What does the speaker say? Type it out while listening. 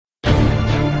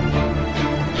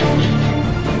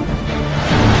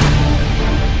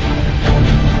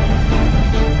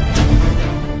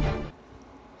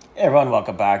Hey everyone,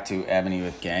 welcome back to Evony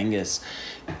with Genghis.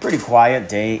 Pretty quiet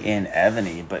day in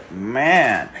Evony, but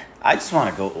man, I just want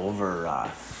to go over,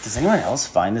 does anyone else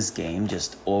find this game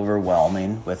just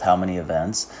overwhelming with how many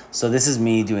events? So this is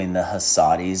me doing the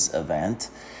Hassadi's event,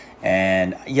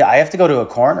 and yeah, I have to go to a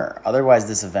corner. Otherwise,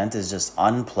 this event is just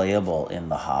unplayable in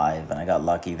the hive, and I got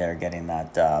lucky there getting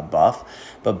that buff.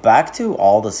 But back to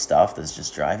all the stuff that's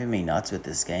just driving me nuts with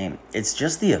this game. It's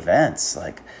just the events,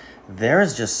 like,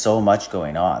 there's just so much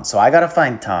going on. So I got to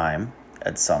find time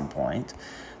at some point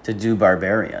to do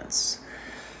barbarians.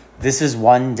 This is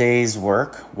 1 day's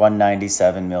work,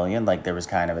 197 million. Like, there was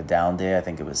kind of a down day. I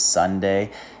think it was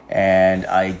Sunday. And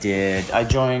I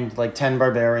joined like 10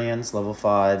 barbarians, level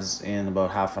 5s in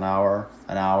about half an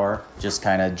hour, just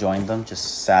kind of joined them,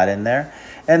 just sat in there,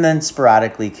 and then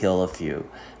sporadically kill a few.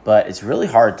 But it's really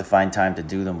hard to find time to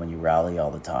do them when you rally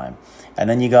all the time. And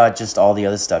then you got just all the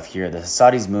other stuff here. The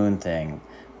Hassadi's Moon thing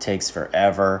takes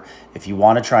forever. If you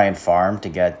want to try and farm to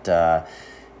get,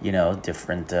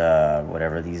 different,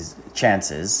 whatever these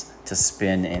chances to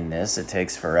spin in this, it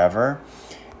takes forever.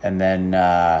 And then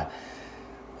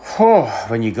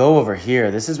when you go over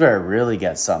here, this is where it really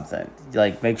gets something.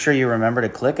 Like, make sure you remember to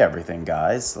click everything,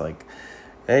 guys. Like,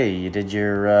 hey, you did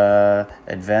your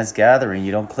advanced gathering,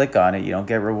 you don't click on it, you don't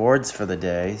get rewards for the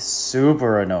day.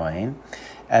 Super annoying.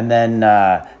 And then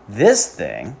this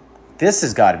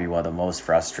has got to be one of the most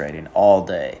frustrating all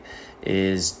day,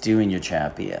 is doing your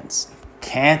champions.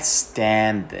 Can't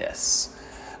stand this.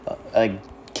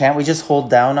 Can't we just hold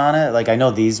down on it? Like, I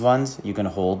know these ones you can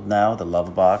hold now, the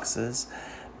love boxes.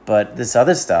 But this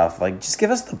other stuff, like, just give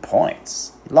us the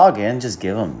points. Log in, just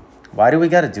give them. Why do we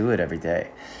got to do it every day?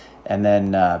 And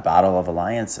then Battle of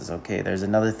Alliances. Okay, there's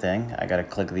another thing. I got to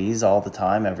click these all the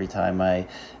time, every time I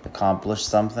accomplish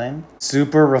something.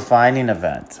 Super Refining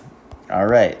event. All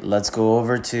right, let's go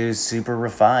over to Super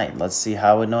Refine. Let's see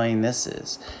how annoying this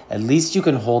is. At least you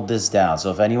can hold this down.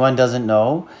 So if anyone doesn't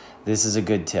know, this is a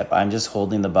good tip. I'm just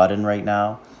holding the button right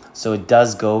now. So it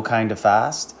does go kind of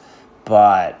fast,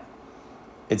 but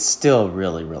it's still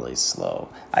really, really slow.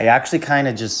 I actually kind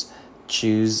of just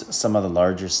choose some of the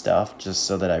larger stuff just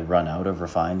so that I run out of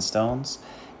refined stones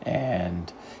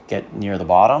and get near the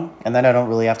bottom, and then I don't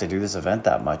really have to do this event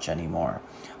that much anymore.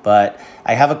 But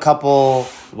I have a couple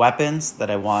weapons that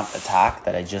I want attack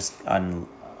that I just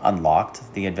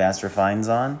unlocked the advanced refines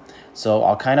on, so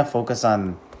I'll kind of focus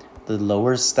on the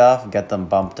lower stuff, get them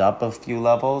bumped up a few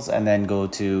levels, and then go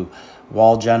to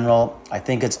Wall General. I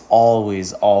think it's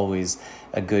always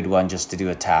a good one just to do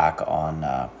attack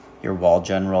on your Wall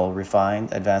General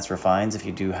advanced refines if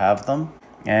you do have them.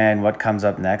 And what comes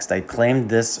up next, I claimed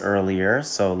this earlier,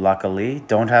 so luckily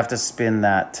don't have to spin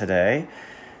that today.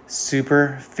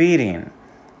 Super Feeding.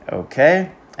 Okay,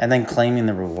 and then claiming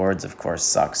the rewards, of course,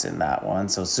 sucks in that one.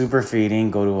 So Super Feeding,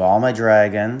 go to all my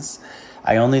dragons.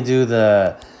 I only do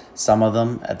some of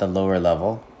them at the lower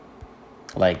level.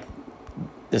 Like,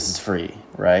 this is free,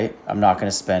 right? I'm not going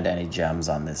to spend any gems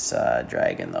on this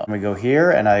dragon, though. We go here,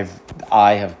 and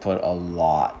I have put a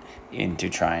lot into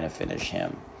trying to finish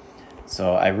him.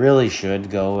 So I really should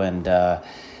go and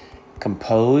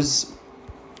compose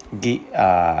the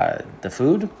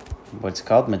food, what's it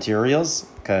called, materials,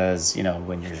 because,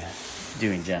 when you're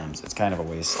doing gems, it's kind of a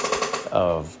waste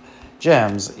of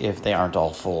gems if they aren't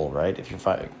all full, right? If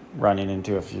you're running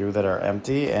into a few that are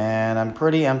empty, and I'm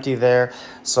pretty empty there.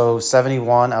 So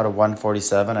 71 out of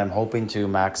 147. I'm hoping to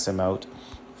max him out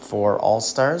for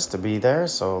all-stars to be there.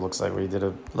 So it looks like we did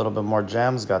a little bit more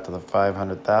gems, got to the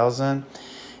 500,000.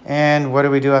 And what do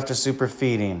we do after Super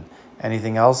Feeding?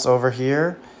 Anything else over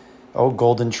here? Oh,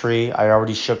 Golden Tree. I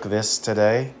already shook this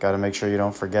today. Got to make sure you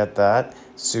don't forget that.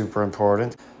 Super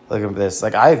important. Look at this.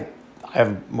 Like, I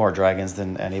have more dragons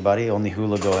than anybody. Only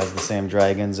Hulago has the same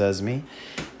dragons as me.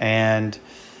 And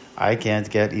I can't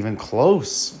get even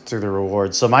close to the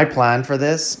rewards. So my plan for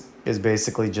this is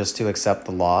basically just to accept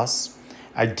the loss.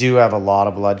 I do have a lot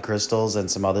of blood crystals and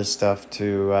some other stuff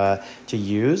to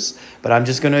use. But I'm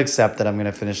just going to accept that I'm going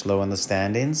to finish low in the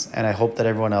standings. And I hope that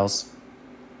everyone else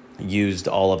used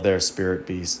all of their spirit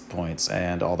beast points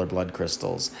and all their blood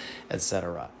crystals,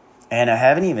 etc. And I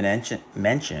haven't even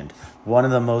mentioned one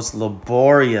of the most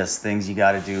laborious things you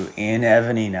got to do in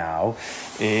Evony now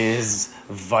is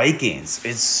Vikings.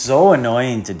 It's so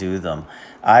annoying to do them.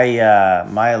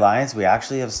 My alliance, we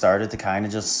actually have started to kind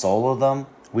of just solo them.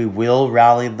 We will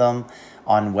rally them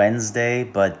on Wednesday,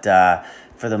 but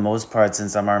for the most part,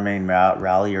 since I'm our main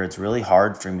rallier, it's really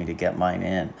hard for me to get mine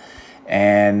in.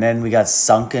 And then we got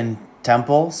Sunken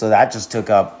Temple, so that just took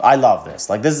up. I love this.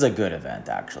 Like, this is a good event,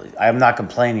 actually. I'm not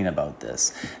complaining about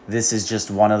this. This is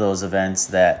just one of those events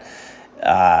that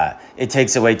it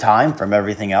takes away time from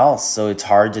everything else. So it's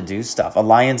hard to do stuff.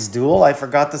 Alliance Duel, I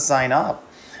forgot to sign up.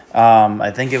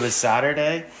 I think it was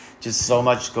Saturday. Just so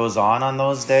much goes on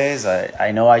those days.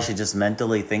 I know I should just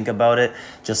mentally think about it,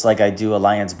 just like I do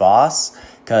Alliance Boss,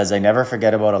 because I never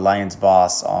forget about Alliance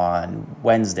Boss on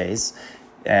Wednesdays.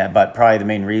 But probably the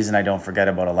main reason I don't forget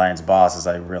about Alliance Boss is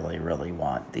I really, really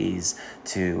want these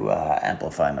to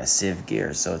amplify my Civ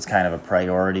gear. So it's kind of a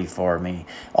priority for me.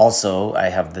 Also, I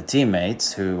have the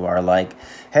teammates who are like,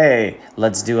 hey,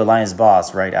 let's do Alliance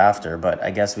Boss right after. But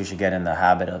I guess we should get in the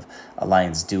habit of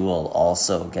Alliance Duel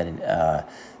also,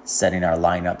 setting our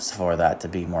lineups for that to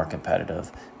be more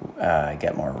competitive,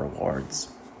 get more rewards.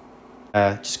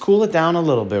 Just cool it down a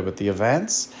little bit with the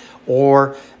events,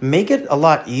 or make it a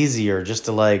lot easier just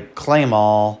to like claim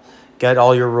all, get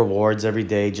all your rewards every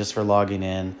day just for logging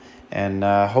in. And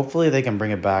hopefully they can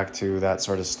bring it back to that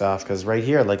sort of stuff, because right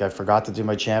here, like, I forgot to do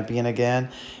my champion again,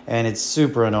 and it's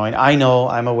super annoying. I know,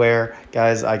 I'm aware,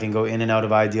 guys, I can go in and out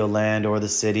of Ideal Land or the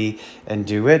city and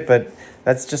do it, but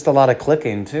that's just a lot of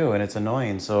clicking too, and it's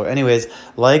annoying. So anyways,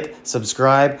 like,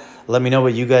 subscribe, let me know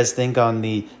what you guys think on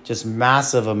the just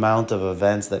massive amount of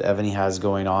events that Evony has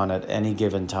going on at any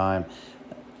given time.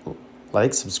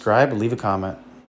 Like, subscribe, leave a comment.